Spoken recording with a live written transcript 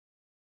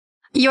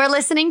You're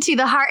listening to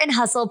the Heart and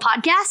Hustle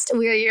podcast.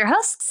 We're your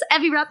hosts,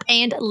 Evie Rupp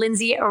and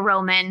Lindsay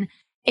Roman.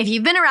 If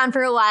you've been around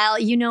for a while,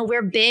 you know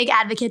we're big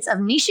advocates of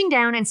niching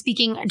down and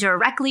speaking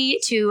directly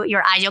to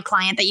your ideal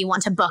client that you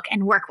want to book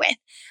and work with.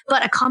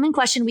 But a common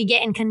question we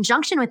get in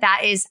conjunction with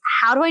that is,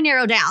 how do I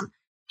narrow down?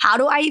 How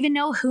do I even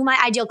know who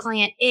my ideal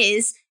client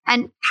is?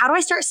 And how do I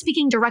start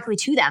speaking directly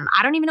to them?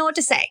 I don't even know what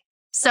to say.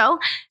 So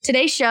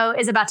today's show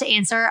is about to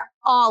answer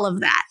all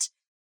of that.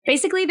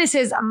 Basically, this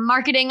is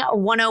Marketing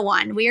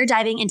 101. We are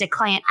diving into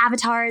client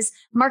avatars,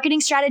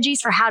 marketing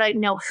strategies for how to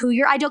know who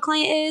your ideal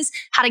client is,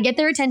 how to get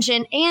their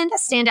attention, and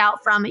stand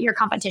out from your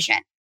competition.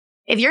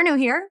 If you're new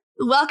here,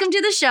 welcome to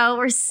the show.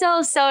 We're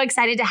so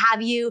excited to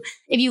have you.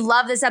 If you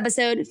love this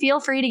episode, feel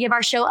free to give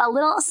our show a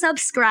little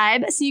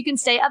subscribe so you can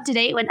stay up to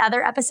date when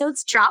other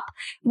episodes drop,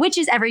 which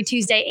is every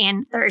Tuesday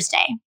and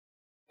Thursday.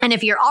 And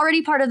if you're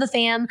already part of the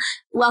fam,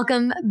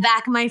 welcome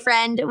back, my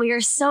friend. We are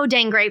so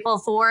dang grateful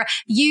for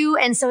you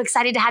and so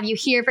excited to have you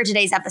here for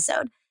today's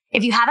episode.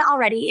 If you haven't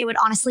already, it would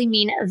honestly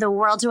mean the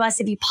world to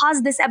us if you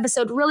paused this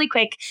episode really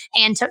quick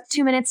and took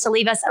 2 minutes to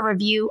leave us a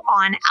review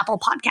on Apple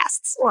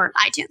Podcasts or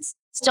iTunes.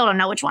 Still don't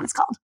know which one it's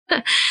called.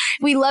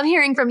 We love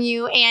hearing from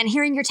you and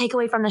hearing your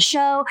takeaway from the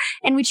show.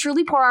 And we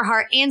truly pour our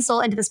heart and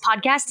soul into this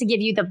podcast to give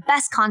you the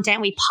best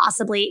content we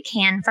possibly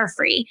can for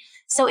free.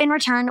 So in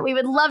return, we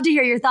would love to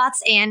hear your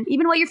thoughts and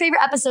even what your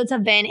favorite episodes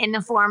have been in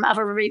the form of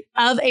a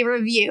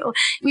review.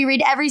 We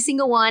read every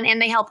single one and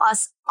they help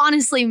us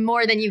honestly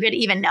more than you could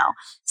even know.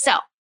 So,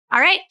 all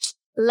right,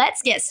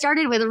 let's get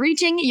started with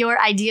reaching your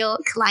ideal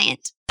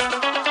client.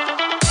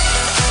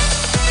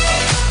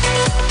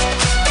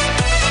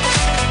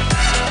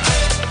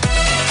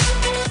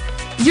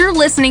 You're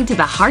listening to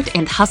the Heart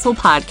and Hustle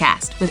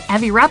podcast with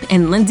Evie Rupp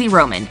and Lindsay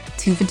Roman,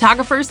 two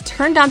photographers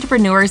turned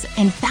entrepreneurs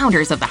and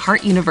founders of the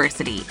Heart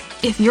University.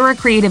 If you're a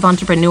creative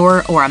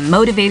entrepreneur or a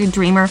motivated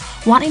dreamer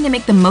wanting to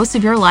make the most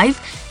of your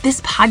life, this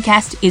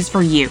podcast is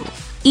for you.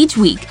 Each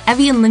week,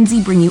 Evie and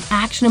Lindsay bring you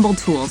actionable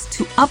tools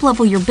to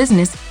uplevel your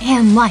business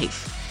and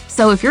life.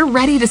 So if you're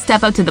ready to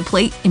step up to the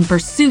plate and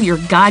pursue your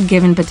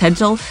God-given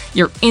potential,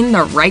 you're in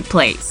the right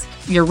place.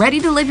 If you're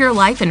ready to live your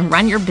life and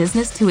run your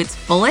business to its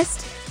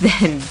fullest,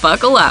 then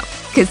buckle up,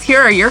 because here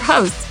are your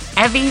hosts,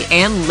 Evie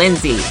and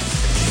Lindsay.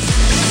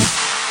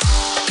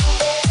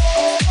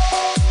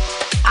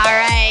 All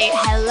right.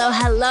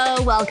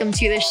 Hello. Welcome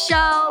to the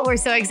show. We're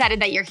so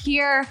excited that you're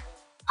here.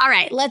 All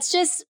right. Let's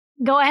just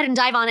go ahead and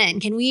dive on in.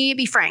 Can we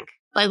be frank?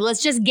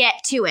 Let's just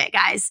get to it,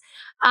 guys.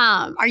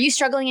 Are you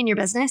struggling in your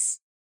business?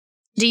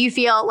 Do you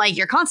feel like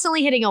you're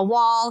constantly hitting a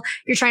wall?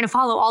 You're trying to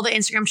follow all the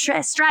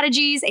Instagram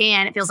strategies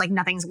and it feels like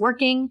nothing's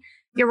working.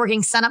 You're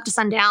working sun up to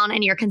sundown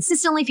and you're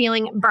consistently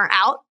feeling burnt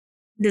out.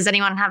 Does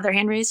anyone have their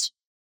hand raised?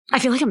 I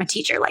feel like I'm a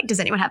teacher. Does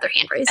anyone have their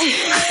hand raised?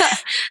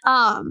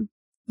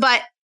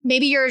 But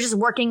maybe you're just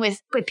working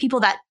with people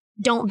that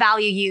don't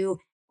value you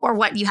or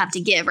what you have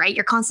to give, right?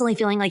 You're constantly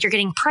feeling like you're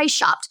getting price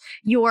shopped.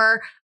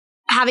 You're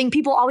having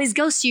people always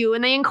ghost you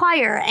when they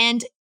inquire.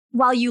 And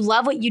while you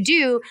love what you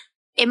do,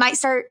 it might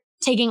start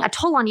taking a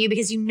toll on you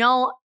because you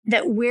know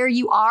that where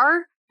you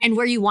are and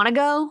where you want to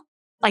go,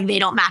 they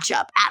don't match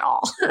up at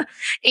all.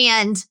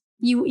 And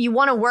you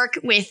want to work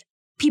with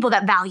people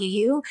that value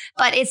you,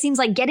 but it seems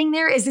like getting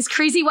there is this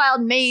crazy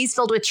wild maze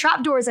filled with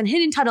trapdoors and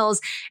hidden tunnels.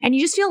 And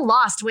you just feel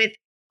lost with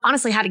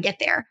honestly how to get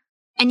there.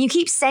 And you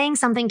keep saying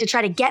something to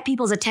try to get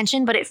people's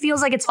attention, but it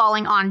feels like it's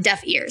falling on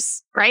deaf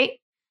ears, right?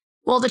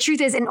 Well, the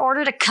truth is, in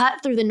order to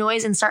cut through the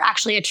noise and start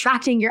actually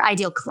attracting your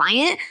ideal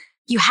client,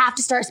 you have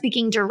to start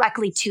speaking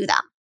directly to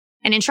them.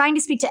 And in trying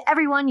to speak to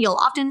everyone, you'll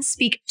often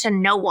speak to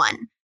no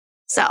one.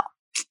 So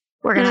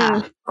we're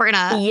gonna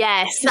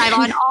dive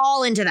on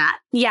all into that.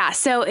 Yeah.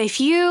 So if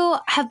you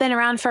have been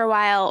around for a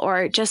while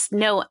or just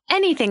know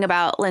anything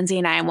about Lindsay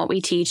and I and what we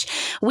teach,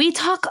 we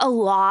talk a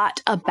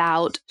lot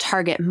about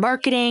target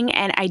marketing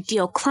and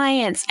ideal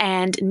clients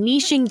and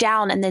niching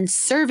down and then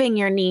serving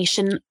your niche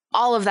and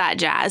all of that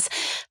jazz.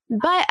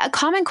 But a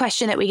common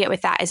question that we get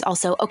with that is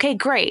also, okay,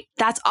 great.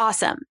 That's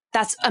awesome.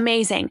 That's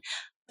amazing.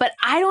 But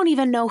I don't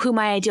even know who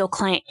my ideal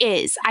client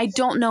is. I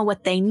don't know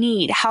what they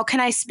need. How can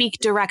I speak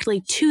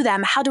directly to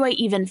them? How do I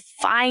even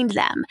find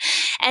them?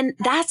 And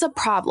that's a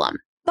problem,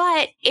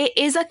 but it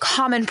is a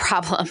common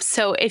problem.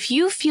 So if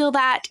you feel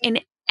that in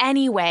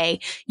any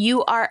way,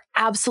 you are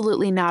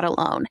absolutely not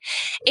alone.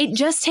 It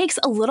just takes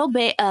a little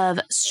bit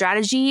of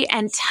strategy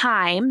and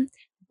time.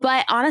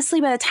 But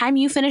honestly, by the time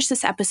you finish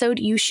this episode,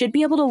 you should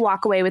be able to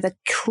walk away with a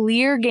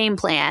clear game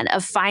plan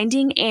of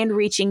finding and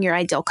reaching your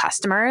ideal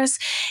customers.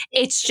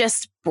 It's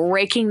just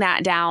breaking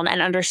that down and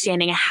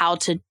understanding how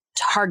to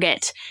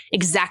target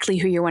exactly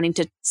who you're wanting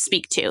to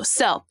speak to.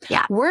 So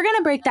we're going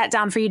to break that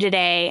down for you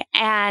today.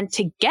 And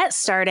to get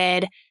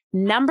started,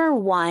 number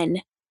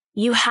one,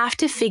 you have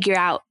to figure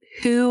out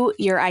who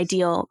your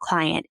ideal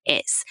client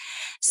is.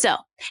 So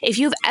if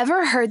you've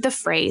ever heard the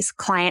phrase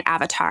client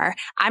avatar,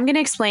 I'm going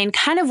to explain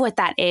kind of what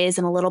that is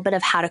and a little bit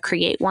of how to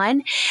create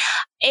one.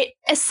 It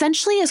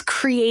essentially is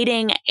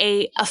creating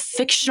a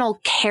fictional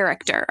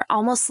character,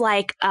 almost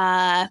like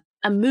a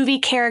movie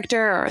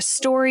character or a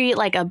story,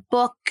 like a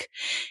book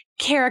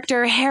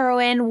character,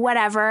 heroine,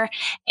 whatever.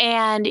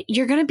 And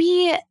you're going to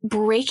be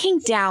breaking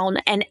down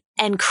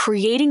and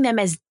creating them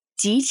as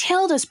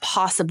detailed as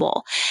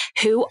possible.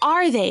 Who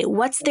are they?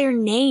 What's their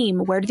name?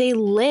 Where do they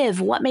live?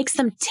 What makes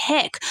them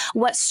tick?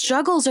 What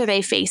struggles are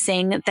they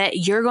facing that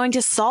you're going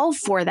to solve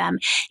for them?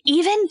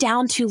 Even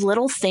down to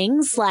little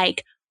things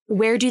like,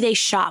 where do they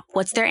shop?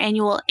 What's their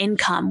annual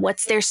income?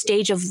 What's their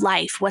stage of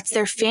life? What's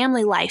their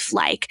family life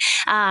like?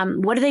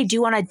 What do they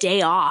do on a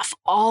day off?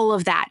 All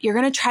of that. You're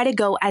going to try to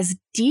go as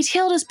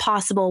detailed as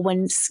possible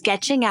when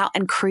sketching out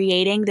and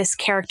creating this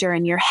character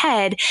in your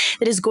head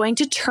that is going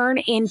to turn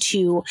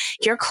into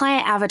your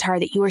client avatar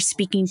that you are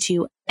speaking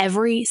to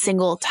every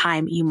single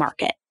time you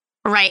market.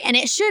 Right. And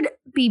it should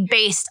be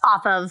based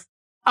off of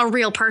a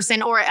real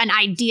person or an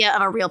idea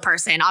of a real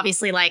person.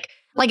 Obviously, like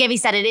Evie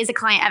said, it is a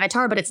client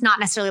avatar, but it's not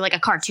necessarily like a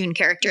cartoon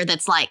character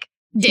that's like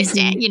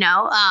distant, you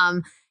know?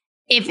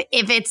 If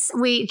it's,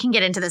 we can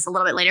get into this a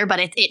little bit later, but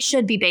it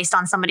should be based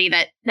on somebody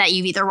that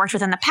you've either worked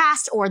with in the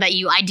past or that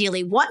you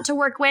ideally want to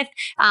work with.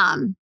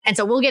 And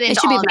so we'll get into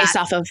all of that. It should be based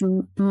off of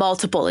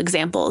multiple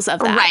examples of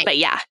that, right. But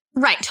yeah.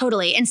 Right,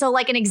 totally. And so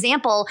like an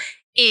example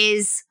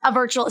is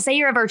say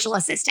you're a virtual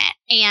assistant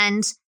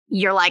and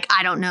you're like,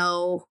 I don't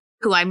know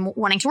who I'm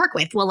wanting to work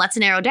with. Well, let's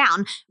narrow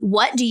down.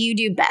 What do you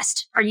do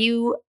best? Are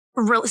you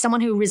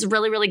someone who is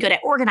really, really good at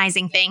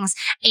organizing things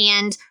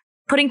and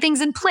putting things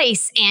in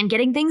place and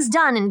getting things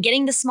done and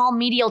getting the small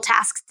medial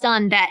tasks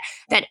done that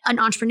an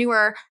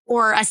entrepreneur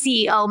or a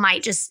CEO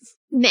might just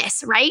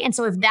miss, right? And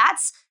so if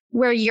that's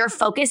where your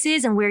focus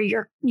is and where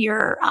your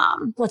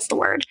what's the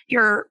word?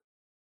 Your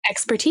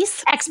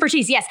expertise,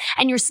 yes,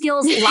 and your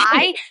skills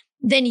lie,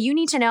 then you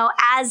need to know,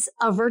 as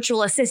a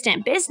virtual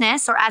assistant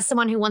business or as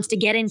someone who wants to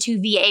get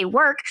into VA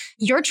work,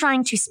 you're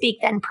trying to speak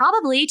then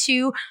probably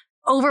to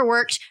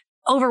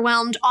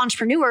overwhelmed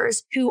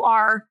entrepreneurs who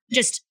are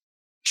just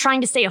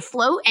trying to stay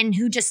afloat and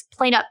who just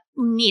plain up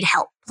need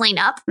help. I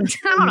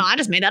don't know. I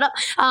just made that up.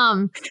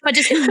 But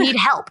just who need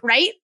help,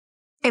 right?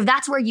 If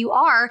that's where you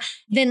are,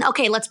 then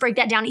okay, let's break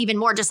that down even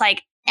more. Just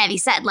like Evie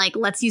said, like,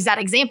 let's use that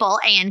example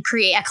and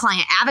create a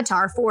client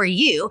avatar for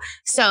you.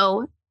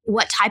 So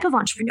what type of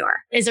entrepreneur?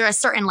 Is there a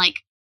certain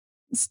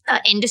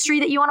industry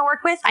that you want to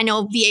work with? I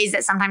know VAs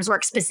that sometimes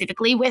work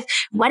specifically with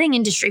wedding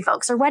industry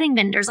folks or wedding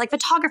vendors, like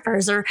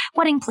photographers or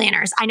wedding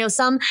planners. I know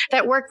some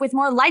that work with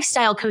more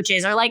lifestyle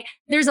coaches, or like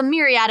there's a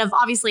myriad of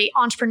obviously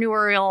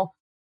entrepreneurial,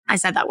 I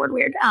said that word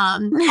weird,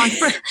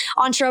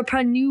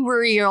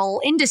 entrepreneurial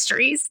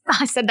industries.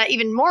 I said that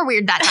even more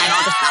weird that time.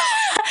 I'll just stop.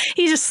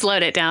 He just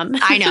slowed it down.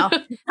 I know.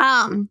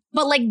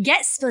 But like,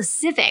 get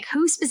specific.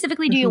 Who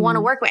specifically do you want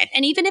to work with?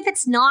 And even if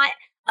it's not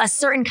a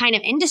certain kind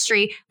of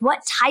industry,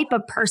 what type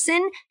of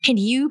person can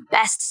you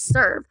best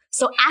serve?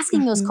 So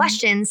asking those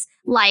questions,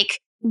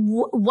 like,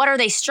 what are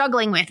they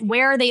struggling with?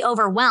 Where are they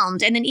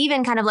overwhelmed? And then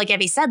even kind of like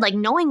Evie said, like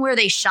knowing where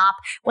they shop,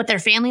 what their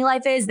family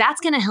life is, that's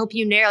going to help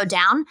you narrow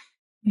down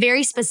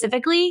very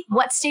specifically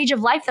what stage of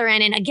life they're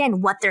in. And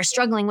again, what they're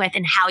struggling with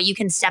and how you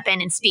can step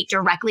in and speak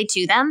directly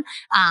to them.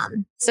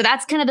 So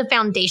that's kind of the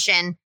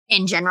foundation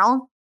in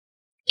general.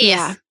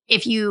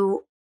 If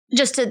you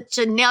just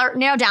to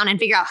narrow down and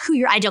figure out who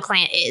your ideal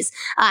client is.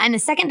 And the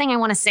second thing I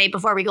want to say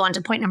before we go on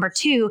to point number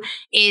 2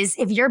 is,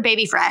 if you're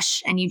baby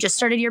fresh and you just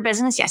started your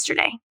business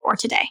yesterday or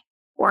today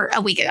or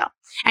a week ago,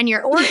 and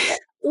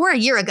or a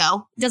year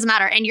ago, doesn't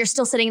matter, and you're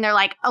still sitting there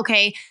like,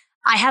 okay,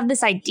 I have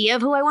this idea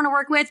of who I want to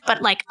work with,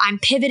 but like I'm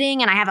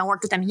pivoting and I haven't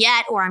worked with them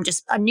yet, or I'm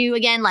just new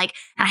again, like,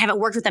 and I haven't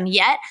worked with them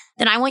yet,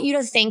 then I want you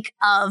to think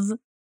of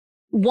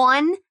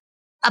 1,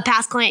 a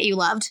past client you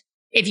loved,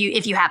 if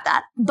you have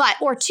that,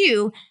 or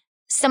 2,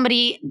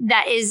 somebody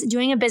that is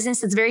doing a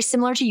business that's very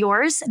similar to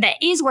yours, that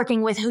is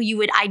working with who you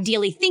would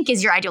ideally think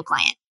is your ideal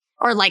client,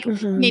 or like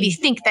maybe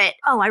think that,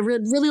 oh, I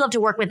really love to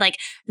work with like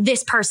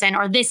this person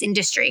or this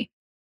industry.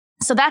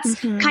 So that's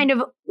kind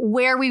of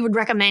where we would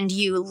recommend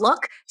you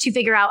look to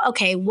figure out,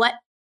 okay, what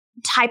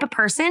type of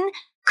person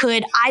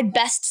could I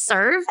best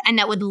serve and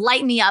that would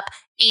light me up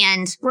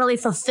and really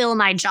fulfill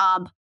my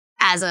job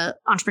as an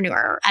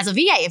entrepreneur, or as a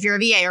VA, if you're a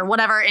VA or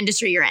whatever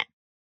industry you're in.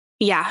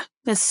 Yeah,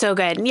 that's so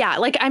good. Yeah.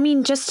 Like, I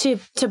mean, just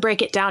to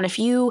break it down, if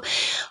you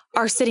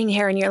are sitting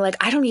here and you're like,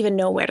 I don't even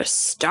know where to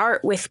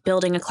start with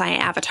building a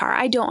client avatar.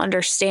 I don't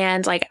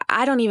understand. Like,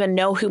 I don't even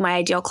know who my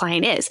ideal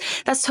client is.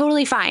 That's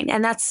totally fine.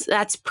 And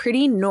that's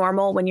pretty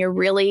normal when you're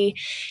really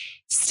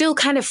still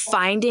kind of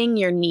finding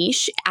your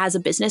niche as a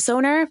business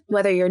owner,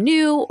 whether you're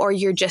new or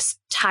you're just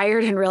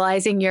tired and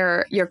realizing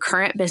your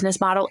current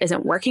business model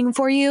isn't working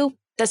for you.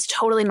 That's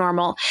totally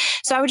normal.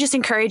 So I would just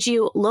encourage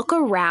you, look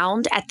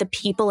around at the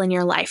people in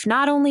your life,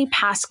 not only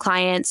past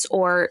clients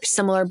or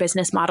similar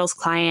business models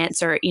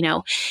clients, or,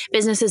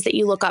 businesses that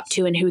you look up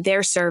to and who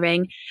they're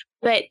serving,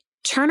 but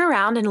turn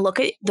around and look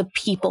at the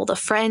people, the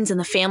friends and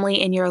the family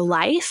in your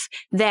life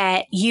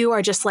that you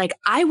are just like,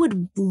 I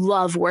would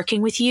love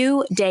working with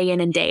you day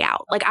in and day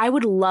out. Like, I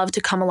would love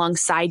to come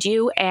alongside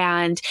you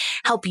and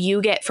help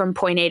you get from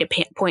point A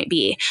to point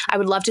B. I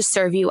would love to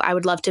serve you. I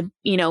would love to,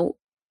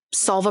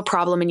 solve a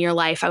problem in your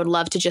life. I would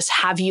love to just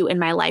have you in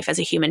my life as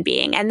a human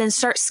being. And then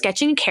start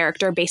sketching a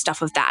character based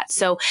off of that.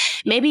 So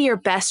maybe your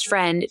best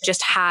friend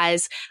just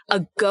has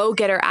a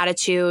go-getter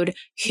attitude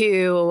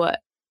who,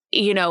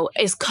 you know,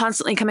 is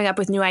constantly coming up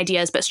with new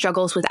ideas, but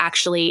struggles with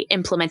actually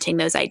implementing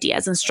those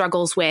ideas and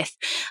struggles with,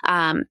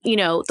 you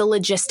know, the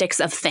logistics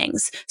of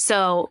things.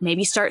 So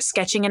maybe start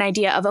sketching an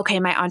idea of, okay,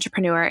 my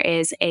entrepreneur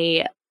is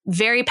a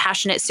very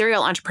passionate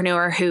serial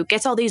entrepreneur who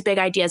gets all these big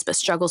ideas, but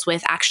struggles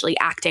with actually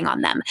acting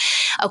on them.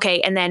 Okay.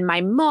 And then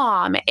my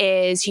mom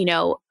is, you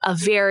know, a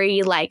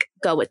very like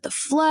go with the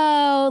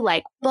flow,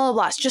 like blah, blah,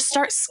 blah. Just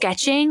start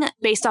sketching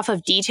based off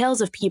of details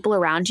of people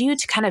around you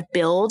to kind of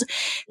build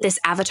this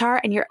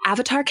avatar. And your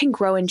avatar can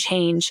grow and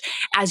change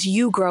as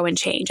you grow and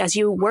change, as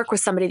you work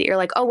with somebody that you're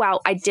like, oh, wow,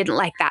 I didn't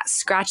like that.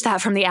 Scratch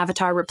that from the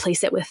avatar,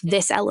 replace it with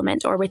this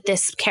element or with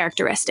this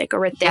characteristic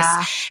or with this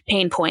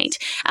pain point.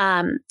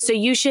 So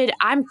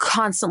I'm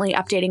constantly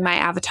updating my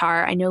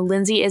avatar. I know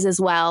Lindsay is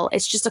as well.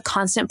 It's just a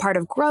constant part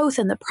of growth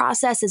in the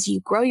process as you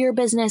grow your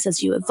business,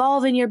 as you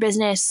evolve in your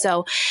business.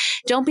 So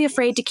don't be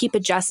afraid to keep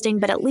adjusting,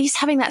 but at least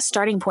having that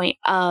starting point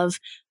of,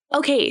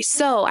 okay,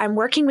 so I'm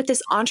working with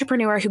this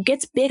entrepreneur who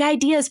gets big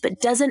ideas,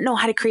 but doesn't know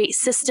how to create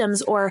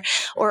systems or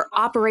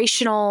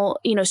operational,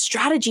 you know,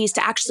 strategies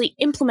to actually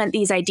implement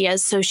these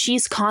ideas. So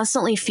she's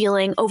constantly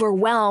feeling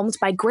overwhelmed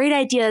by great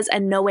ideas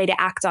and no way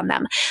to act on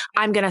them.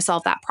 I'm going to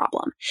solve that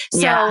problem.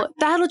 So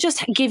that'll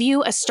just give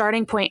you a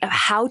starting point of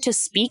how to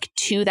speak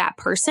to that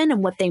person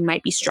and what they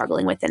might be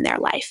struggling with in their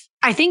life.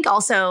 I think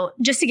also,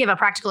 just to give a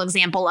practical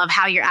example of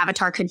how your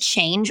avatar could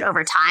change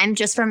over time,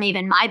 just from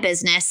even my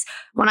business,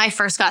 when I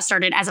first got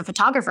started as a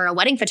photographer, a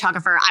wedding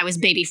photographer, I was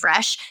baby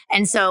fresh.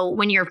 And so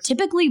when you're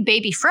typically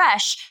baby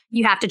fresh,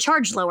 you have to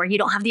charge lower. You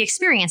don't have the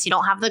experience. You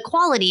don't have the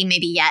quality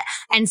maybe yet.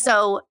 And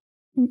so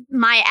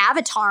my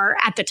avatar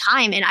at the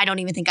time, and I don't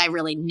even think I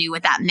really knew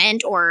what that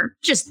meant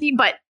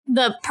but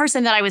the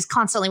person that I was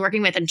constantly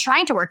working with and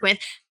trying to work with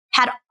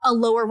had a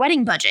lower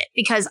wedding budget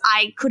because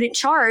I couldn't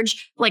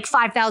charge like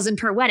 $5,000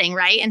 per wedding,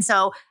 right? And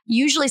so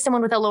usually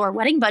someone with a lower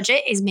wedding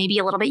budget is maybe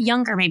a little bit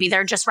younger. Maybe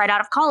they're just right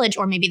out of college,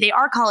 or maybe they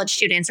are college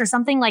students or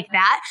something like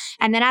that.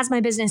 And then as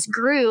my business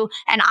grew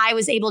and I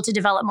was able to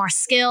develop more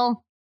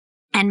skill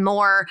and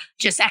more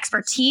just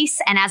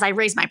expertise, and as I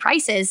raised my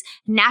prices,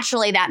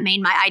 naturally that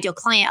made my ideal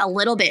client a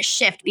little bit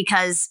shift,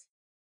 because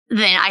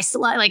then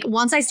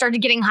once I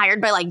started getting hired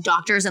by like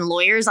doctors and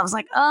lawyers, I was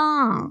like,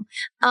 oh,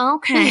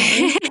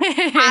 okay,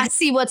 I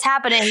see what's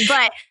happening.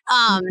 But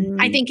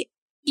I think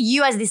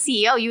you as the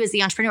CEO, you as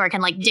the entrepreneur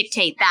can like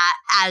dictate that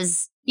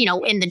as, you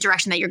know, in the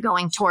direction that you're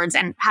going towards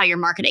and how you're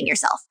marketing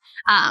yourself.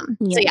 So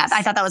yeah,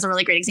 I thought that was a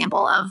really great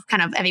example of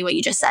kind of, Evie, what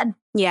you just said.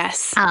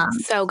 Yes.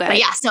 So good. But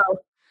yeah, so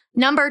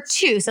number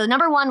 2. So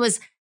number 1 was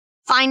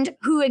find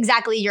who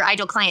exactly your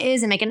ideal client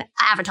is and make an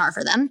avatar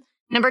for them.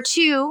 Number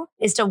 2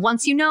 is to,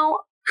 once you know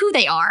who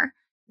they are,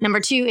 number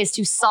 2 is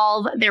to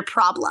solve their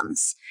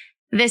problems.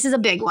 This is a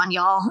big one,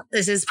 y'all.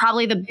 This is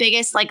probably the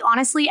biggest, like,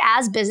 honestly,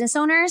 as business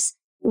owners,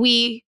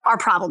 we are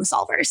problem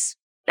solvers.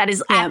 That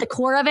is at the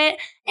core of it.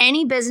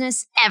 Any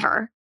business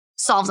ever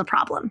solves a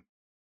problem.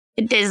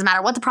 It doesn't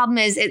matter what the problem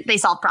is, they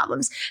solve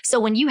problems. So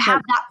when you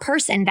have that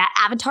person, that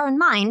avatar in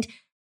mind,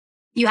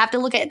 you have to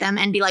look at them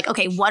and be like,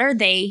 okay, what are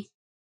they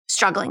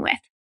struggling with?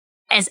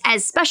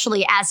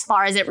 Especially as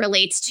far as it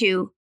relates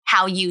to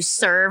how you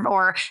serve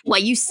or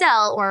what you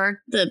sell or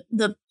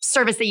the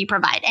service that you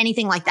provide,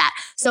 anything like that.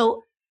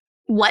 So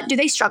what do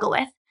they struggle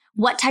with?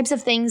 What types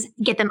of things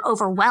get them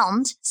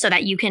overwhelmed so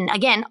that you can,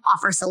 again,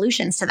 offer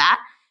solutions to that?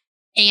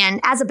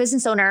 And as a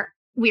business owner,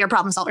 we are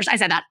problem solvers. I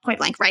said that point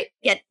blank, right?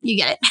 You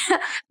get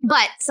it.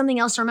 But something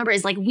else to remember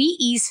is like we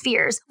ease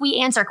fears. We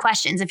answer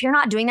questions. If you're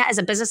not doing that as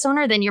a business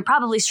owner, then you're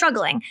probably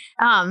struggling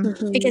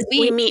because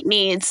we meet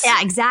needs. Yeah,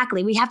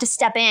 exactly. We have to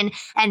step in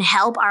and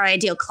help our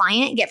ideal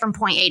client get from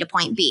point A to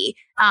point B.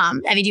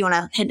 Evie, do you want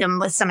to hit them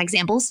with some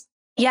examples?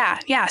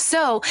 Yeah.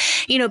 So,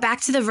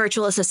 back to the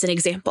virtual assistant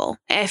example,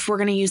 if we're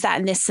going to use that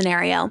in this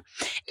scenario,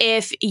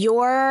 if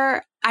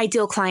your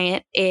ideal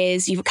client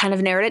is, you've kind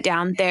of narrowed it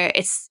down there,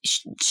 it's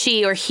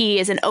she or he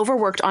is an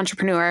overworked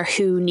entrepreneur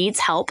who needs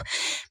help.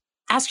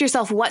 Ask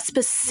yourself, what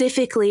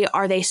specifically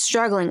are they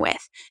struggling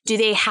with? Do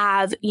they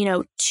have,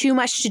 too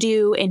much to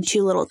do in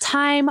too little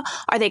time?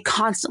 Are they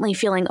constantly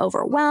feeling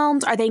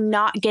overwhelmed? Are they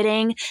not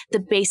getting the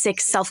basic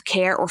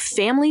self-care or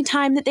family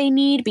time that they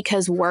need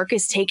because work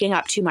is taking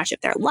up too much of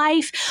their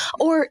life?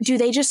 Or do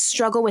they just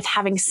struggle with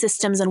having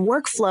systems and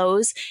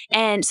workflows,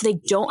 and so they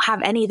don't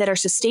have any that are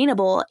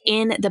sustainable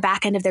in the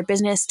back end of their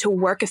business to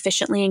work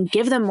efficiently and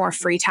give them more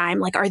free time?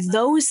 Like, are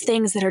those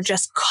things that are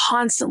just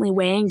constantly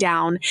weighing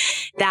down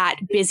that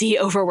busy,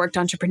 overworked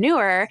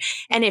entrepreneur?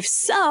 And if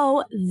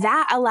so,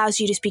 that allows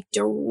you to speak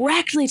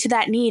directly to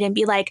that need and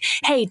be like,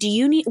 hey, do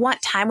you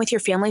want time with your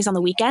families on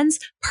the weekends?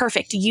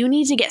 Perfect. You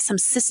need to get some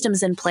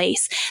systems in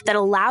place that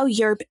allows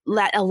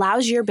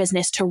your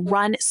business to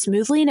run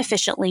smoothly and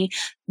efficiently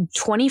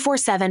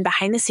 24/7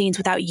 behind the scenes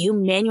without you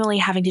manually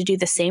having to do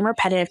the same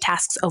repetitive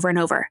tasks over and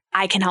over.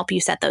 I can help you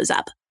set those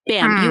up.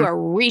 Bam, you are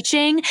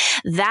reaching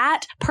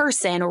that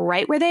person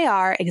right where they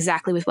are,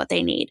 exactly with what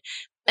they need.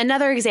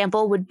 Another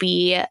example would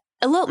be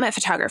elopement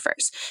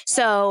photographers.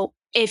 So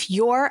if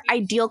your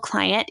ideal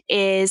client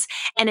is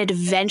an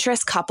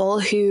adventurous couple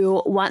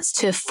who wants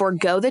to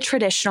forego the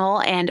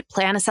traditional and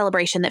plan a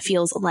celebration that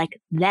feels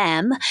like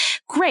them,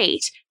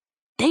 great.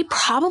 They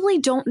probably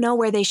don't know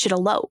where they should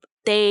elope.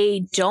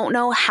 They don't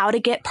know how to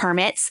get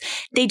permits.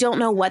 They don't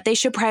know what they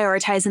should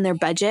prioritize in their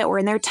budget or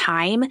in their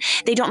time.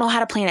 They don't know how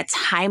to plan a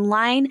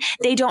timeline.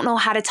 They don't know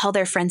how to tell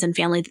their friends and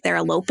family that they're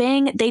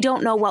eloping. They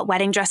don't know what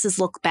wedding dresses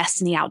look best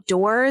in the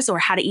outdoors or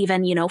how to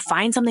even,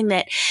 find something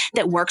that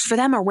works for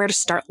them or where to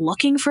start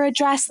looking for a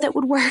dress that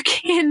would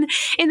work in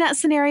that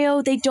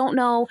scenario. They don't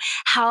know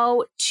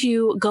how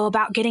to go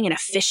about getting an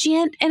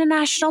officiant in a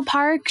national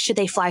park. Should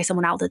they fly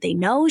someone out that they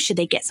know? Should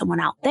they get someone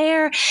out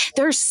there?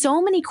 There are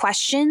so many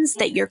questions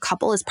that your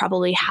couple is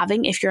probably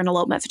having if you're an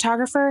elopement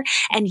photographer,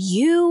 and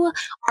you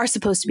are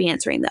supposed to be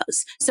answering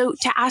those. So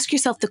to ask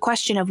yourself the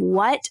question of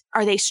what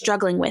are they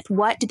struggling with?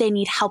 What do they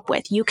need help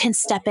with? You can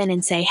step in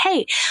and say,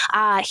 hey,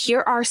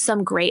 here are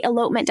some great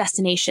elopement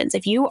destinations.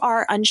 If you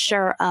are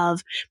unsure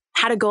of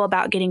how to go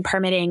about getting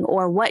permitting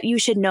or what you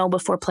should know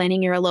before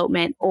planning your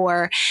elopement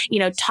or,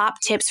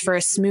 top tips for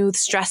a smooth,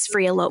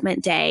 stress-free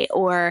elopement day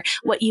or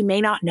what you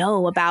may not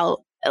know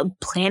about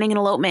planning an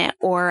elopement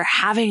or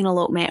having an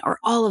elopement or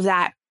all of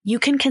that, you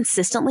can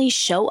consistently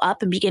show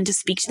up and begin to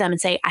speak to them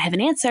and say, I have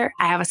an answer.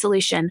 I have a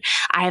solution.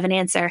 I have an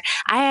answer.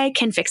 I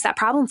can fix that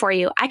problem for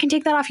you. I can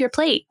take that off your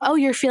plate. Oh,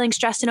 you're feeling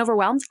stressed and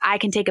overwhelmed? I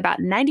can take about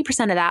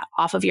 90% of that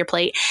off of your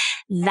plate.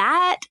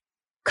 That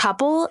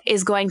couple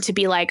is going to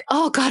be like,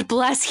 oh, God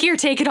bless, here,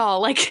 take it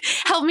all. Like,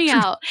 help me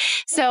out.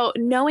 So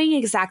knowing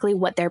exactly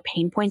what their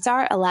pain points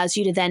are allows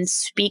you to then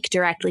speak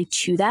directly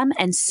to them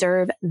and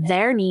serve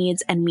their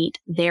needs and meet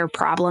their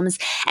problems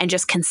and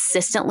just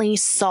consistently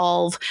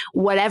solve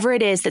whatever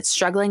it is that's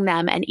struggling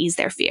them and ease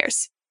their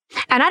fears.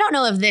 And I don't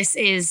know if this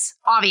is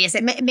obvious.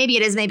 Maybe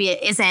it is, maybe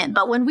it isn't.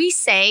 But when we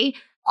say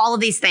all of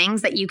these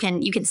things that you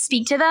can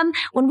speak to them,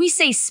 when we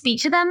say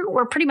speak to them,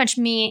 we're pretty much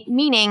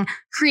meaning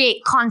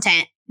create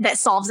content that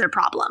solves their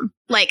problem.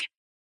 Like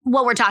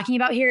what we're talking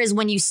about here is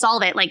when you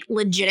solve it, like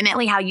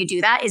legitimately how you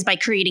do that is by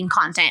creating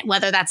content,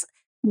 whether that's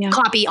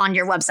copy on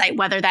your website,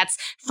 whether that's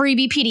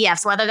freebie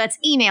PDFs, whether that's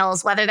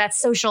emails, whether that's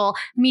social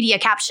media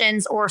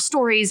captions or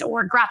stories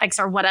or graphics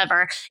or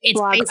whatever. It's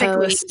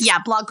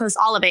blog posts,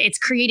 all of it. It's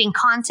creating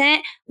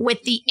content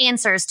with the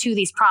answers to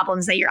these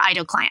problems that your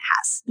ideal client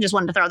has. Just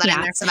wanted to throw that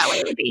in there so that way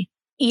it would be.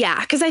 Yeah,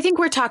 because I think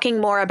we're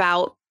talking more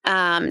about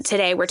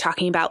today, we're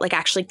talking about like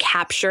actually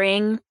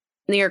capturing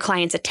your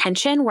client's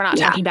attention. We're not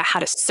talking about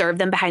how to serve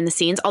them behind the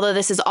scenes, although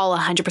this is all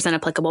 100%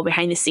 applicable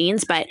behind the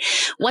scenes. But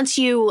once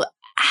you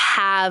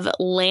have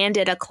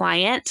landed a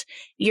client,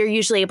 you're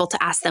usually able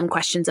to ask them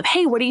questions of,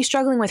 hey, what are you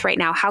struggling with right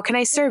now? How can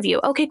I serve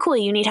you? Okay, cool.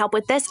 You need help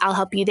with this? I'll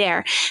help you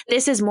there.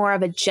 This is more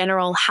of a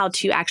general how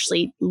to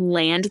actually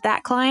land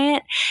that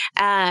client.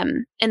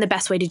 And the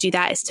best way to do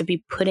that is to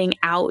be putting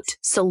out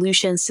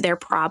solutions to their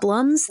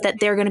problems that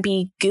they're going to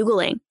be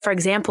Googling. For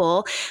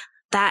example,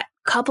 that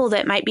couple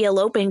that might be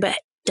eloping but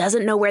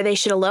doesn't know where they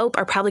should elope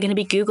are probably going to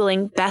be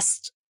Googling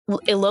best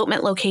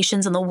elopement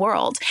locations in the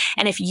world.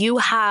 And if you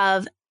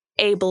have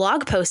a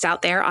blog post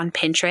out there on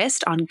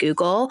Pinterest, on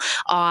Google,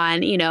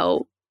 on,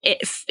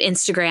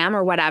 Instagram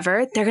or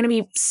whatever, they're going to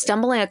be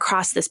stumbling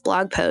across this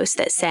blog post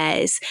that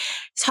says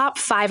top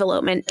 5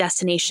 elopement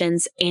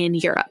destinations in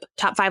Europe,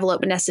 top 5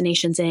 elopement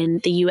destinations in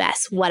the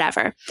US,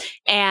 whatever.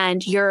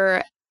 And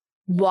you're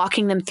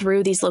walking them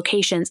through these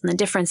locations and the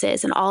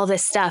differences and all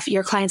this stuff.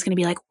 Your client's going to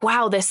be like,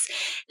 wow, this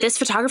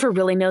photographer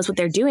really knows what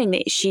they're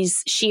doing. She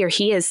or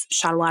he has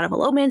shot a lot of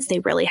elopements.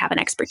 They really have an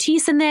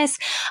expertise in this.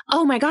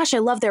 Oh my gosh, I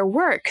love their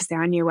work, because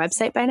they're on your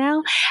website by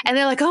now. And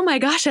they're like, oh my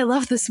gosh, I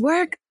love this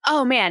work.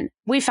 Oh man,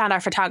 we found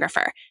our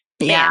photographer.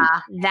 Yeah.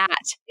 And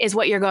that is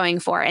what you're going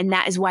for. And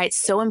that is why it's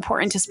so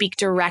important to speak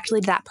directly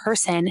to that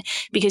person,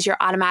 because you're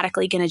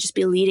automatically going to just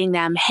be leading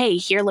them. Hey,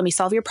 here, let me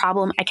solve your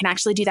problem. I can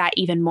actually do that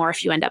even more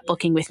if you end up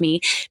booking with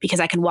me, because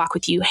I can walk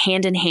with you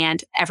hand in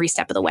hand every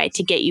step of the way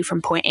to get you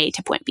from point A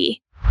to point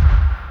B.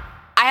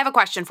 I have a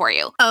question for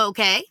you.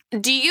 Okay.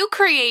 Do you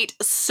create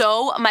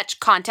so much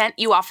content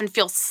you often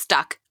feel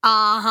stuck?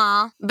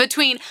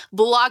 Between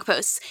blog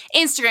posts,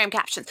 Instagram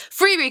captions,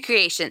 freebie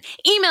creation,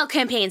 email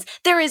campaigns,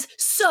 there is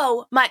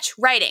so much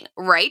writing,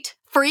 right?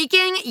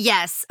 Freaking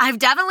yes. I've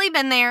definitely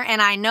been there,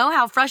 and I know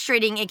how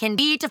frustrating it can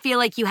be to feel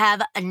like you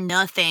have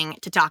nothing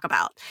to talk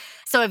about.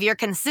 So if you're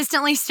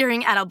consistently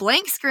staring at a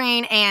blank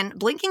screen and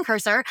blinking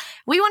cursor,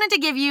 we wanted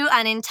to give you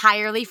an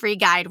entirely free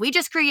guide we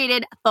just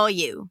created for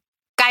you.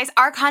 Guys,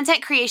 our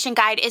content creation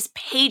guide is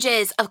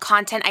pages of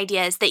content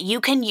ideas that you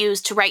can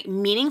use to write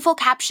meaningful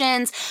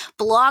captions,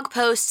 blog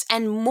posts,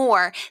 and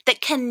more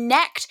that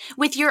connect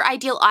with your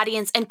ideal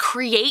audience and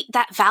create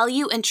that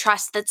value and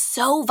trust that's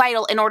so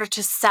vital in order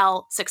to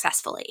sell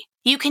successfully.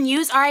 You can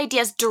use our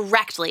ideas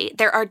directly.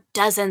 There are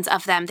dozens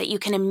of them that you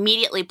can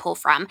immediately pull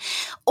from,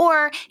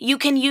 or you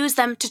can use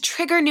them to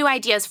trigger new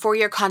ideas for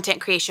your content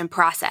creation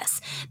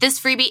process. This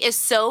freebie is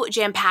so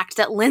jam-packed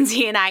that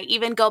Lindsay and I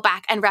even go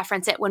back and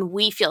reference it when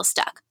we feel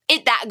stuck.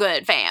 It's that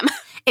good, fam.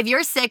 If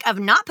you're sick of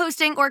not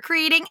posting or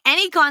creating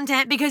any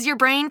content because your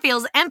brain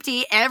feels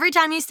empty every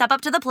time you step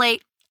up to the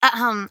plate,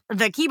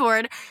 the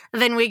keyboard,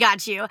 then we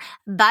got you.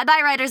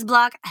 Bye-bye writer's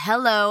block.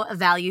 Hello,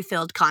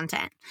 value-filled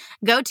content.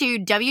 Go to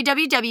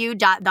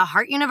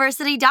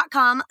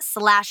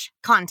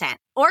www.theheartuniversity.com/content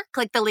or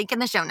click the link in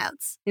the show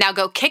notes. Now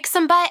go kick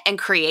some butt and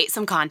create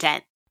some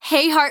content.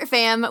 Hey, Heart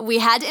fam, we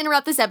had to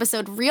interrupt this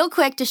episode real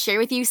quick to share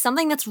with you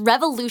something that's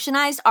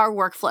revolutionized our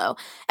workflow.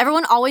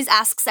 Everyone always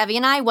asks Evie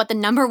and I what the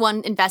number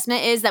one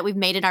investment is that we've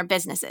made in our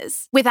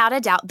businesses. Without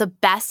a doubt, the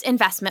best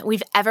investment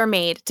we've ever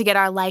made to get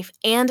our life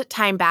and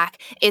time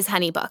back is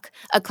HoneyBook,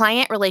 a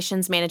client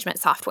relations management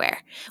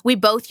software. We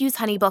both use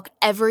HoneyBook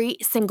every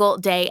single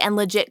day and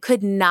legit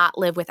could not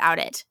live without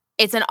it.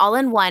 It's an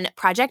all-in-one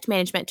project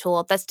management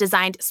tool that's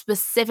designed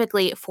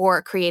specifically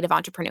for creative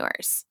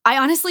entrepreneurs. I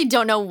honestly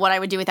don't know what I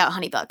would do without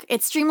HoneyBook.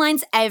 It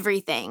streamlines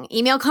everything.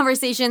 Email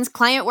conversations,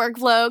 client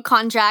workflow,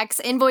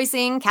 contracts,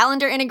 invoicing,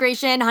 calendar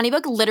integration.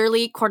 HoneyBook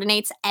literally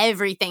coordinates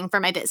everything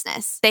for my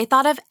business. They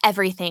thought of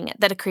everything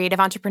that a creative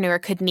entrepreneur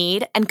could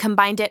need and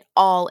combined it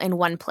all in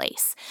one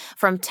place.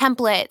 From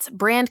templates,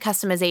 brand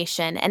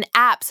customization, an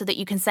app so that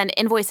you can send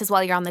invoices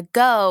while you're on the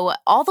go,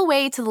 all the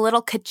way to the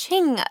little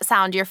ka-ching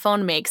sound your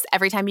phone makes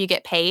every time you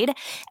get paid,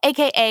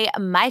 aka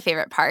my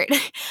favorite part.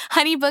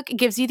 HoneyBook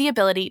gives you the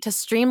ability to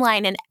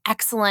streamline an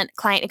excellent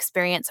client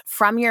experience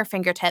from your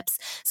fingertips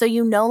so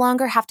you no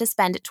longer have to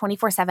spend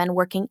 24/7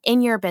 working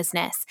in your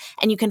business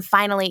and you can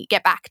finally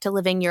get back to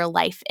living your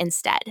life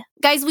instead.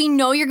 Guys, we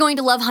know you're going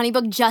to love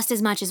HoneyBook just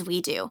as much as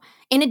we do.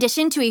 In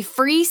addition to a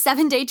free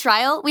 7-day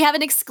trial, we have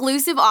an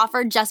exclusive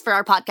offer just for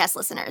our podcast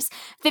listeners.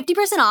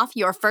 50% off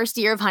your first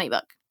year of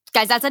HoneyBook.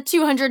 Guys, that's a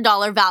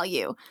 $200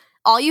 value.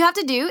 All you have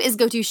to do is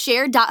go to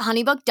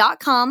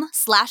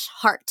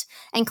share.honeybook.com/heart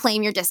and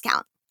claim your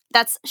discount.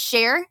 That's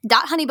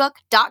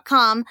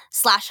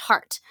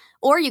share.honeybook.com/heart.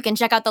 Or you can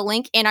check out the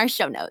link in our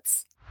show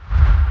notes.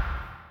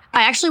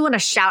 I actually want to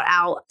shout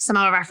out some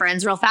of our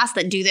friends real fast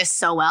that do this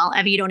so well.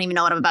 Evie, you don't even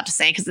know what I'm about to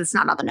say because it's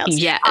not on the notes.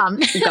 Yeah,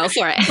 go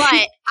for it.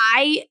 But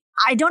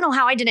I don't know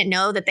how I didn't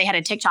know that they had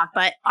a TikTok,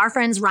 but our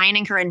friends Ryan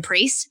and Corinne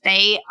Priest,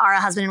 they are a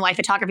husband and wife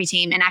photography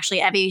team. And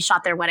actually, Evie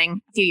shot their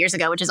wedding a few years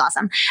ago, which is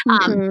awesome.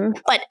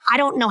 But I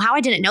don't know how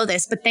I didn't know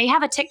this, but they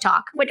have a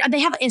TikTok. They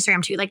have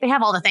Instagram too. Like they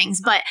have all the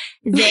things, but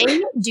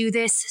they do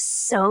this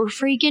so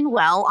freaking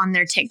well on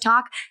their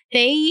TikTok.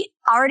 They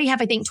already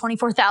have, I think,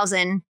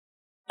 24,000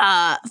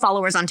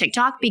 followers on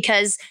TikTok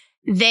because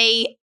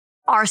they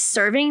are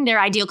serving their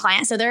ideal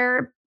client. So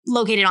they're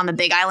located on the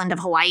big island of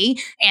Hawaii,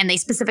 and they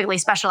specifically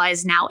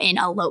specialize now in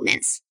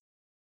elopements,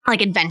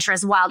 like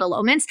adventurous wild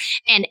elopements.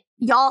 And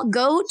y'all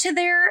go to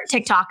their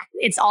TikTok.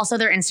 It's also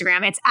their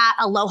Instagram. It's at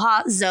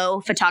Aloha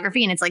Zoe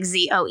Photography, and it's like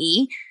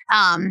ZOE.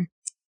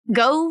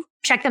 Go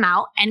check them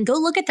out and go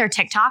look at their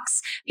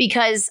TikToks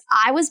because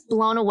I was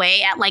blown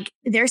away at like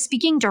they're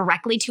speaking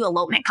directly to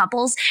elopement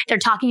couples. They're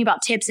talking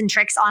about tips and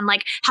tricks on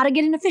like how to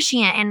get an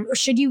officiant and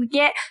should you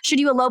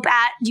elope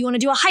at, do you want to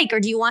do a hike or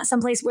do you want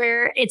someplace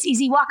where it's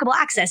easy walkable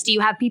access? Do you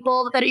have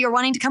people that you're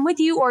wanting to come with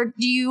you or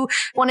do you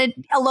want to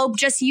elope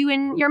just you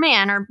and your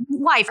man or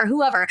wife or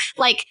whoever?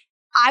 Like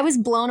I was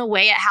blown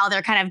away at how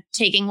they're kind of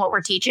taking what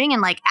we're teaching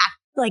and like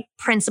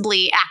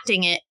principally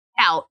acting it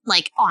out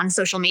like on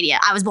social media.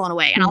 I was blown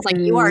away and I was like,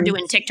 you are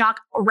doing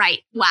TikTok right.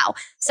 Wow.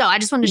 So I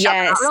just wanted to shout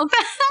that out real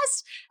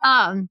fast.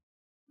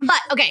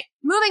 But okay,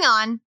 moving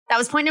on. That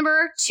was point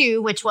number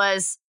 2, which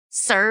was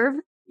serve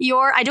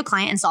your ideal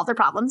client and solve their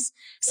problems.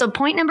 So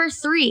point number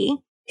 3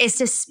 is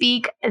to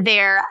speak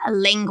their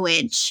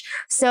language.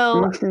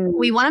 So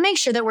we want to make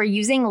sure that we're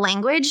using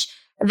language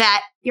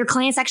that your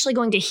client's actually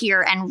going to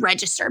hear and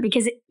register,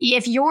 because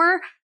if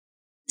you're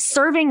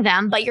serving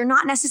them, but you're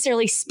not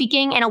necessarily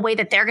speaking in a way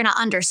that they're going to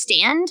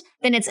understand,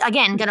 then it's,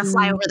 again, going to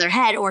fly over their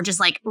head or just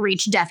like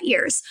reach deaf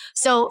ears.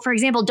 So, for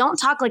example, don't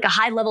talk like a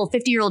high-level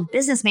 50-year-old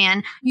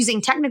businessman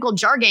using technical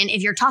jargon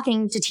if you're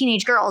talking to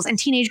teenage girls, and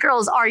teenage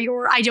girls are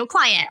your ideal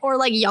client, or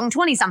like young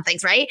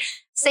 20-somethings, right?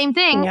 Same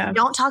thing. Yeah.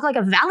 Don't talk like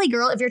a valley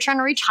girl if you're trying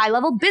to reach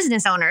high-level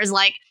business owners.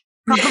 Like,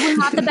 probably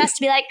not the best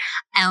to be like,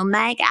 oh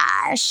my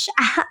gosh.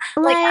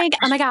 like,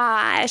 oh my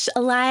gosh.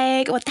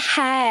 Like, what the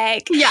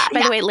heck? Yeah.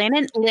 By the way,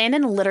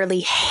 Landon literally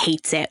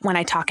hates it when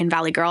I talk in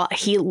Valley Girl.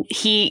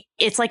 He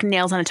it's like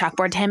nails on a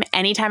chalkboard to him.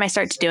 Anytime I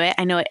start to do it,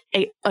 I know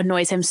it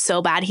annoys him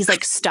so bad. He's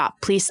like, stop,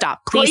 please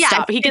stop, please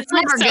stop. He gets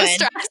never so good.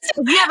 stressed. It's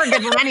never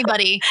good when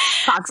anybody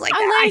talks like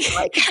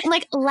that.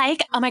 Like,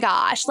 oh my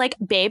gosh. Like,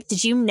 babe,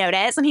 did you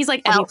notice? And he's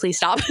like, Evie, please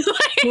stop.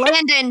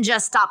 Landon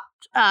just stopped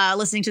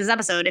listening to this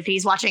episode if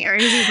he's watching or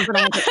he's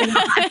listening.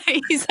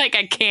 He's like,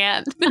 I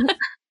can't.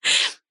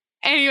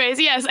 Anyways,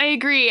 yes, I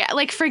agree.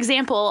 Like, for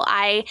example,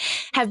 I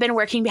have been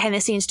working behind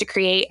the scenes to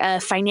create a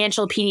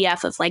financial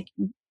PDF of like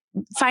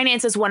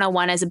Finances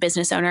 101 as a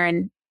business owner.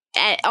 And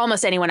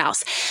almost anyone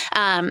else,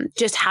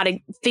 just how to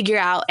figure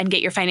out and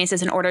get your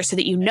finances in order so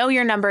that you know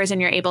your numbers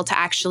and you're able to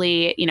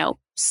actually,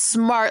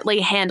 smartly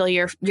handle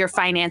your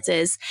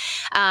finances.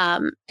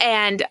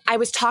 And I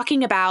was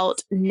talking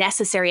about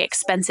necessary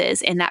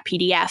expenses in that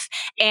PDF,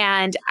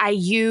 and I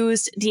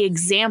used the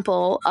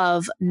example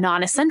of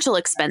non-essential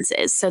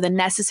expenses. So the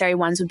necessary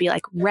ones would be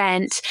like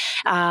rent,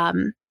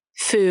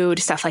 food,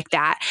 stuff like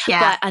that.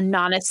 Yeah. But a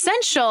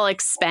non-essential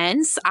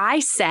expense, I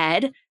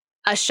said,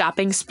 a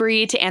shopping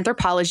spree to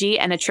Anthropologie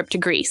and a trip to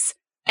Greece.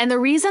 And the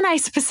reason I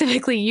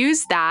specifically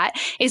used that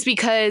is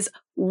because,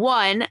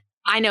 one,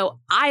 I know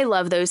I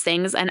love those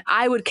things and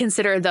I would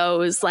consider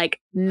those like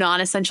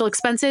non-essential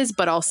expenses,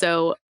 but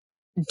also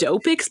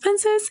dope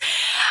expenses.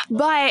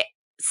 But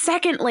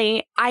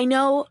secondly, I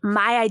know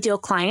my ideal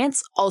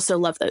clients also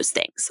love those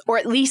things, or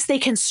at least they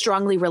can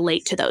strongly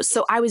relate to those.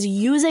 So I was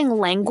using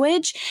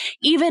language,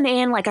 even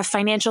in like a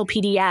financial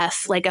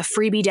PDF, like a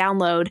freebie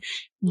download,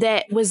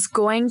 that was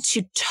going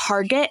to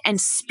target and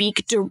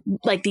speak to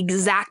like the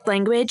exact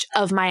language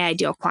of my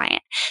ideal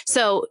client.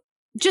 So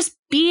just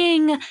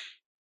being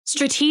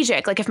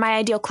strategic, like if my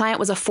ideal client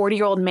was a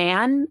 40-year-old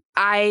man,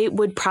 I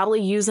would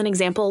probably use an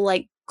example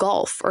like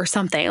golf or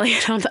something.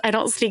 Like I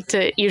don't speak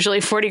to usually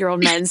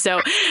 40-year-old men,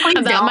 so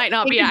that might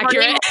not be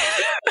accurate.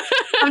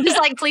 I'm just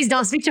like, please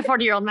don't speak to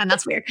 40-year-old men.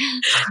 That's weird.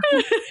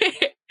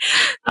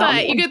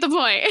 But you get the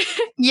point.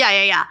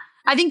 Yeah.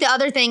 I think the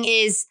other thing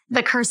is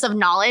the curse of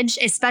knowledge,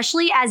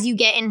 especially as you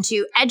get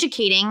into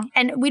educating.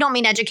 And we don't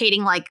mean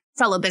educating like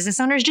fellow business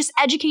owners, just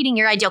educating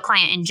your ideal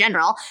client in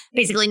general.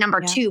 Basically,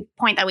 number 2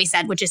 point that we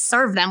said, which is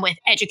serve them with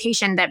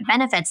education that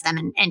benefits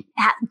them and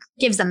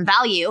gives them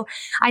value.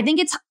 I think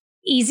it's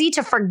easy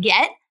to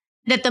forget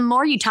that the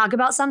more you talk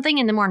about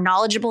something and the more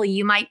knowledgeable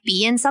you might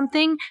be in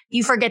something,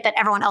 you forget that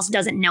everyone else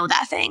doesn't know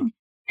that thing.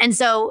 And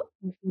so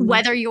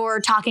whether you're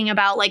talking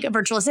about like a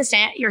virtual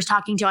assistant, you're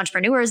talking to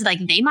entrepreneurs,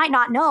 like they might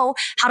not know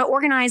how to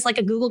organize like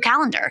a Google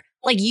Calendar.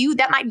 Like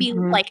that might be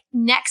like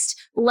not next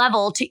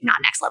level.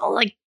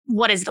 Like,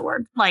 what is the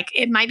word? Like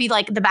it might be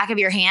like the back of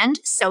your hand.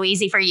 So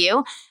easy for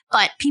you,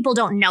 but people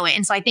don't know it.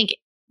 And so I think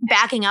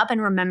backing up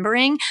and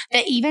remembering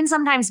that even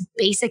sometimes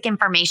basic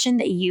information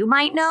that you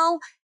might know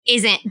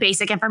isn't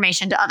basic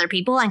information to other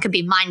people and could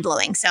be mind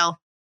blowing. So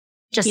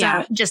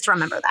just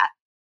remember that.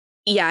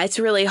 Yeah, it's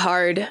really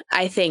hard.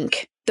 I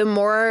think the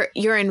more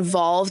you're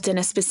involved in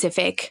a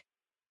specific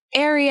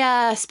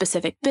area, a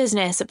specific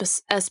business,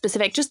 a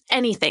specific, just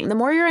anything, the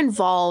more you're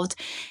involved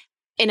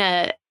in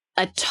a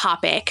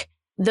topic,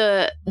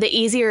 the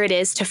easier it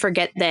is to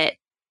forget that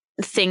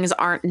things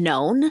aren't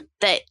known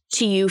that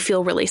to you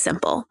feel really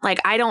simple. Like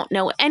I don't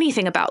know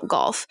anything about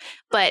golf,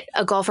 but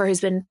a golfer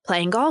who's been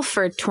playing golf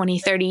for 20,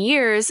 30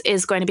 years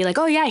is going to be like,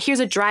 oh yeah,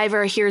 here's a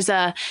driver. Here's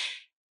that's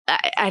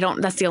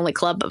the only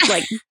club of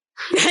like,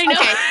 I know.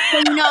 Okay. So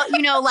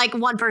you know like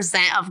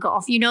 1% of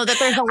golf. You know that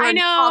there's a word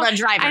called a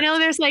driver. I know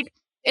there's like,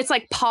 it's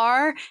like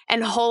par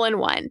and hole in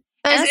one.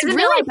 And that's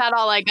really about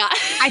all I got.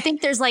 I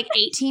think there's like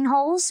 18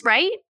 holes,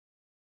 right?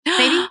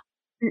 Maybe.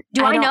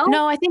 Do I know?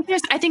 No, I think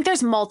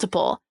there's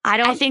multiple. I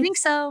don't think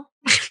so.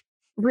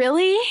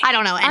 Really? I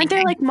don't know anything. Aren't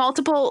there like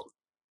multiple?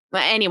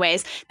 Well,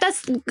 anyways,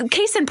 that's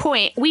case in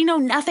point. We know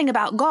nothing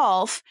about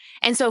golf.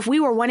 And so if we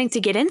were wanting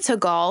to get into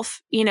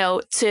golf,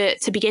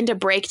 to begin to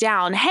break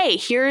down, hey,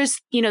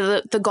 here's,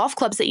 the golf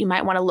clubs that you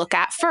might want to look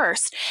at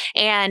first.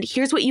 And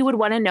here's what you would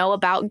want to know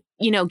about,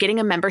 getting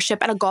a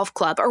membership at a golf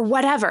club or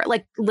whatever.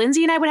 Like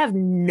Lindsay and I would have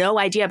no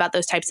idea about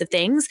those types of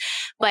things.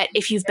 But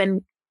if you've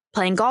been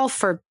playing golf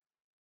for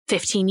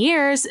 15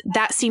 years,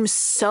 that seems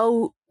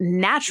so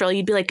natural.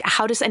 You'd be like,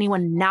 how does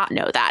anyone not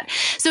know that?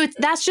 So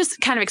that's just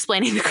kind of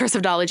explaining the curse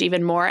of knowledge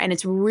even more. And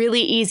it's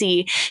really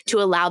easy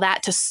to allow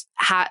that to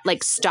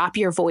stop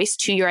your voice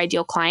to your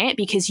ideal client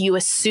because you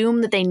assume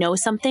that they know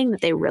something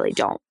that they really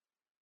don't.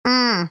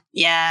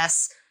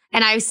 Yes.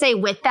 And I would say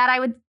with that,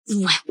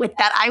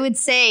 I would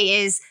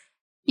say is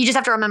you just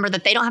have to remember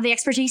that they don't have the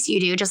expertise you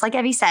do, just like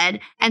Evie said.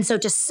 And so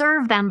to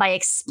serve them by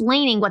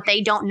explaining what they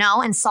don't know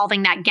and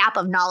solving that gap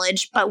of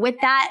knowledge. But with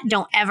that,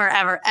 don't ever,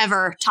 ever,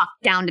 ever talk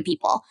down to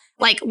people.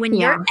 Like when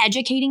you're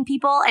educating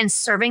people and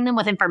serving them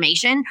with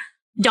information,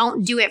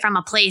 don't do it from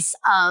a place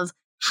of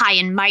high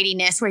and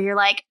mightiness where you're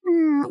like,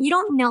 you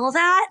don't know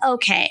that?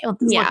 Okay.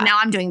 Look, now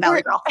I'm doing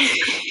Valley Girl.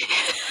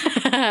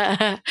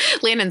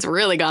 Landon's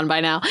really gone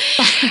by now.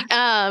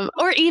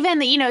 Or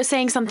even,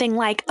 saying something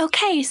like,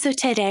 okay, so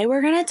today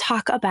we're going to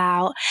talk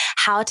about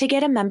how to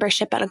get a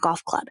membership at a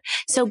golf club.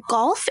 So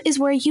golf is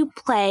where you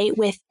play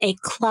with a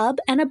club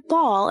and a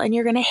ball and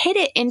you're going to hit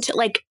it into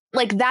like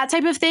that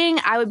type of thing.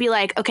 I would be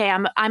like, okay,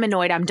 I'm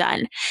annoyed. I'm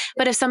done.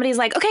 But if somebody's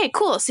like, okay,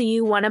 cool. So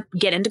you want to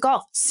get into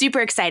golf.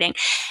 Super exciting.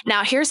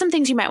 Now, here are some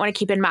things you might want to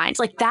keep in mind.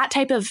 Like that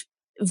type of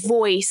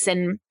voice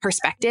and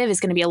perspective is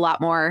going to be a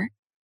lot more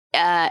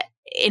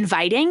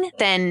inviting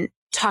than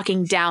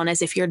talking down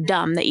as if you're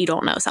dumb that you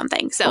don't know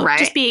something. So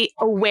just be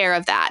aware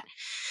of that.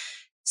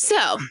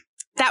 So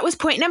that was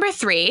point number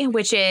 3,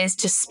 which is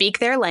to speak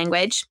their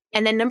language.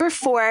 And then number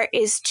 4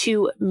 is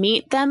to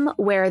meet them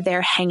where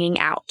they're hanging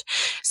out.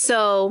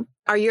 So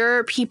are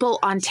your people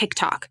on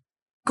TikTok?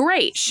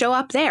 Great. Show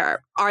up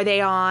there. Are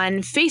they on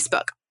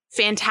Facebook?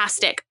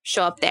 Fantastic.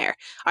 Show up there.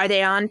 Are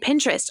they on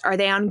Pinterest? Are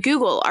they on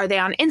Google? Are they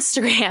on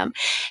Instagram?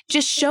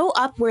 Just show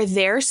up where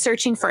they're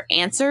searching for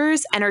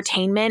answers,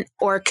 entertainment,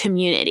 or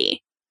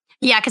community.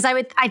 Yeah, because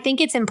I think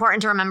it's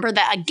important to remember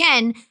that,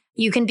 again,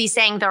 you can be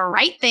saying the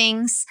right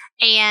things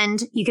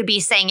and you could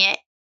be saying it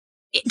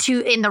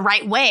in the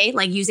right way,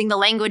 like using the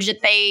language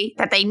that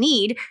they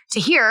need to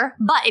hear.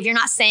 But if you're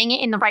not saying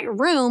it in the right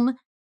room,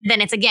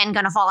 then it's again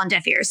going to fall on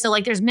deaf ears. So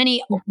like there's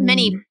many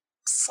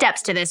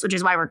steps to this, which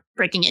is why we're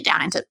breaking it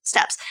down into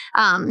steps.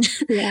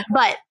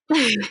 But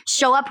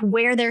show up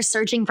where they're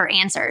searching for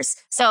answers.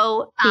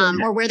 So,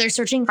 or where they're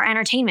searching for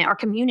entertainment or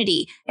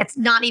community. It's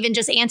not even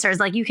just answers.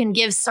 Like you can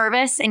give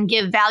service and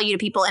give value to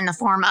people in the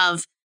form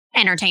of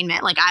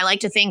entertainment. Like I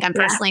like to think I'm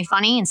personally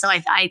funny. And so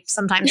I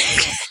sometimes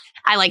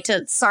I like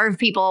to serve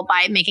people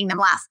by making them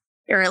laugh,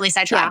 or at least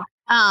I try.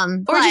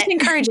 Or just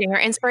encouraging or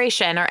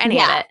inspiration or any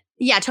of it.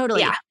 Yeah,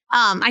 totally. Yeah.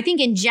 I think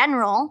in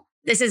general,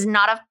 this is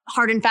not a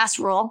hard and fast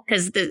rule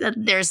because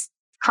there's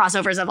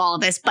crossovers of all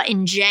of this. But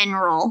in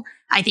general,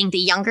 I think the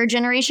younger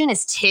generation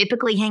is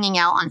typically hanging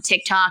out on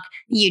TikTok,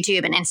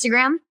 YouTube, and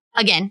Instagram.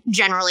 Again,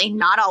 generally,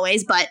 not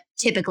always, but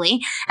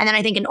typically. And then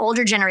I think an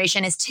older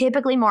generation is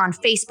typically more on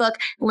Facebook,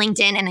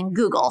 LinkedIn, and then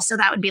Google. So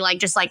that would be like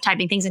just like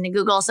typing things into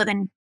Google. So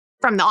then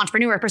from the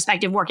entrepreneur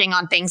perspective, working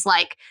on things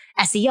like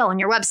SEO on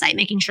your website,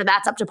 making sure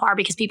that's up to par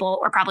because people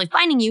are probably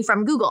finding you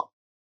from Google.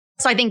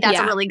 So I think that's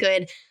a really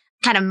good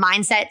kind of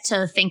mindset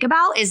to think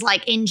about is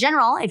like in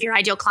general, if your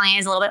ideal client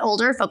is a little bit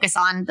older, focus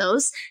on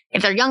those.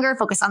 If they're younger,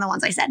 focus on the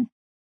ones I said.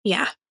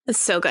 Yeah, that's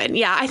so good.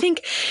 Yeah, I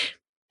think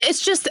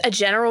it's just a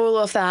general rule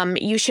of thumb.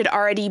 You should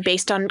already,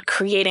 based on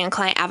creating a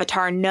client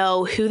avatar,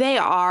 know who they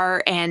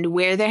are and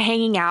where they're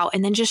hanging out,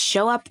 and then just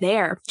show up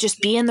there.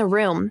 Just be in the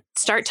room.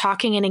 Start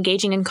talking and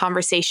engaging in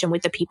conversation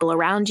with the people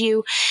around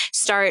you.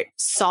 Start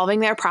solving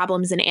their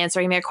problems and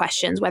answering their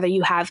questions, whether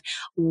you have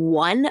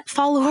 1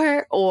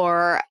 follower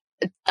or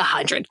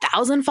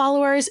 100,000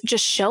 followers.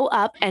 Just show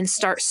up and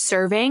start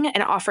serving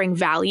and offering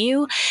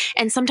value.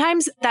 And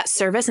sometimes that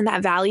service and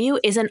that value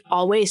isn't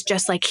always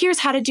just like, here's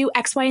how to do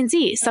X, Y, and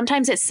Z.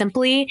 Sometimes it's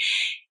simply,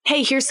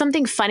 hey, here's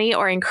something funny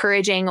or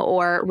encouraging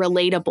or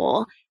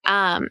relatable.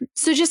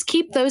 So just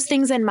keep those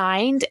things in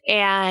mind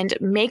and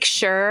make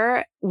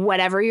sure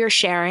whatever you're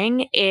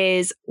sharing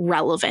is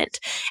relevant.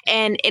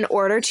 And in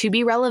order to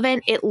be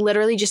relevant, it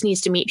literally just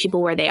needs to meet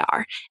people where they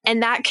are.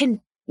 And that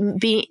can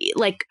be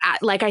like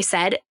I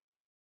said,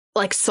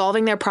 like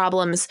solving their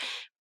problems,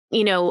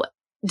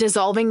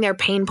 dissolving their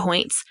pain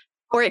points,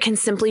 or it can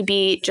simply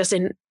be just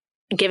in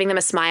giving them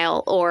a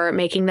smile or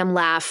making them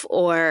laugh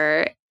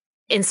or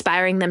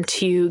inspiring them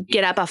to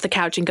get up off the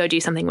couch and go do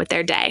something with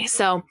their day.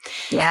 So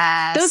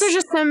those are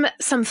just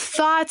some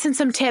thoughts and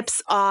some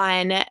tips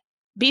on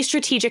be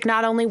strategic,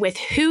 not only with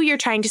who you're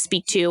trying to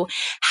speak to,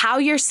 how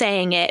you're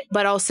saying it,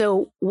 but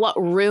also what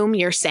room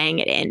you're saying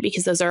it in,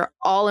 because those are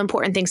all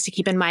important things to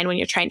keep in mind when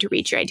you're trying to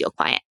reach your ideal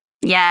client.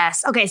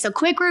 Yes. Okay. So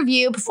quick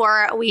review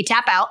before we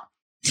tap out.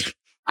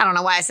 I don't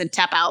know why I said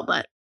tap out,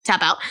 but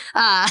tap out.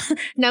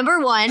 Number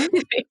 1,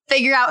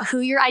 figure out who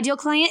your ideal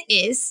client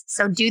is.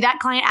 So do that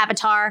client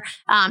avatar,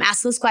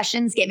 ask those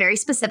questions, get very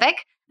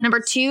specific. Number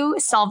 2,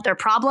 solve their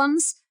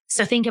problems.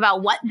 So think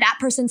about what that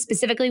person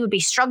specifically would be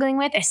struggling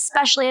with,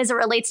 especially as it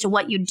relates to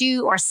what you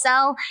do or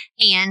sell,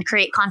 and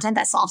create content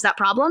that solves that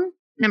problem.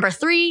 Number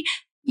 3,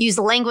 use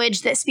the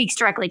language that speaks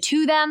directly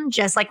to them.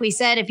 Just like we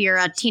said, if you're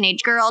a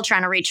teenage girl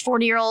trying to reach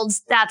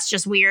 40-year-olds, that's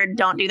just weird.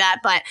 Don't do that,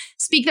 but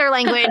speak their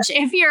language.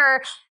 If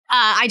your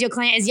ideal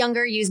client is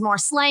younger, use more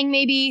slang,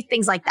 maybe,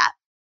 things like that.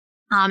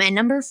 And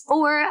number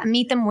 4,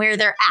 meet them where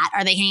they're at.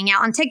 Are they hanging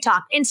out on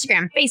TikTok,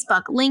 Instagram,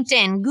 Facebook,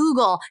 LinkedIn,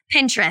 Google,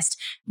 Pinterest?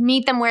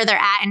 Meet them where they're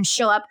at and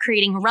show up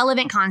creating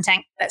relevant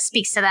content that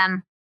speaks to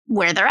them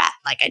where they're at,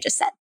 like I just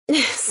said.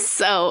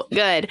 So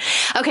good.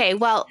 Okay,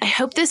 well, I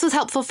hope this was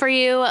helpful for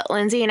you.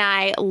 Lindsay and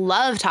I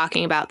love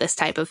talking about this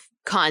type of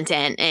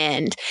content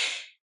and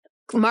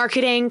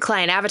marketing,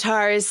 client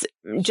avatars,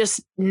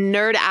 just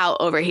nerd out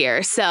over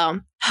here.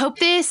 So hope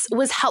this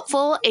was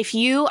helpful. If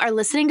you are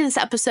listening to this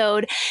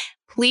episode,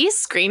 please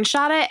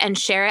screenshot it and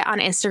share it on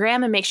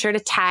Instagram and make sure to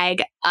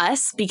tag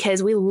us,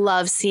 because we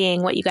love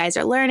seeing what you guys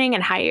are learning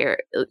and how you're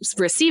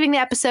receiving the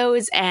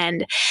episodes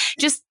and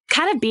just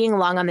kind of being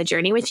along on the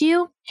journey with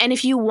you. And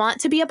if you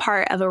want to be a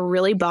part of a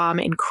really bomb,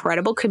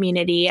 incredible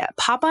community,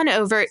 pop on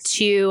over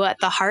to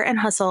the Heart and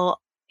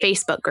Hustle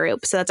Facebook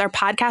group. So that's our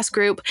podcast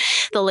group.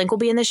 The link will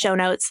be in the show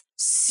notes.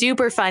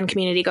 Super fun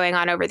community going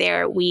on over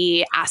there.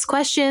 We ask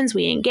questions,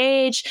 we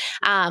engage.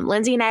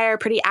 Lindsay and I are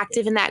pretty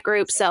active in that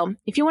group. So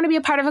if you want to be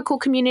a part of a cool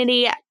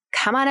community,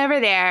 come on over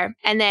there.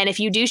 And then if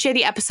you do share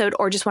the episode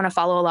or just want to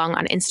follow along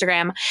on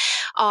Instagram,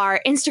 our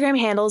Instagram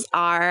handles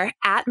are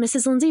at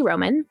Mrs. Lindsay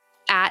Roman,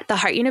 at the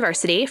Heart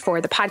University for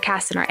the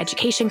podcast and our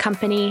education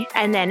company,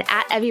 and then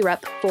at Evie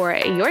Rupp for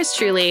yours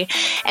truly.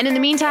 And in the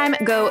meantime,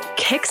 go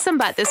kick some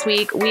butt this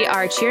week. We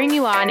are cheering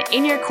you on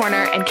in your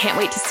corner and can't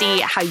wait to see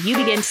how you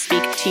begin to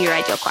speak to your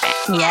ideal client.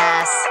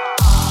 Yes.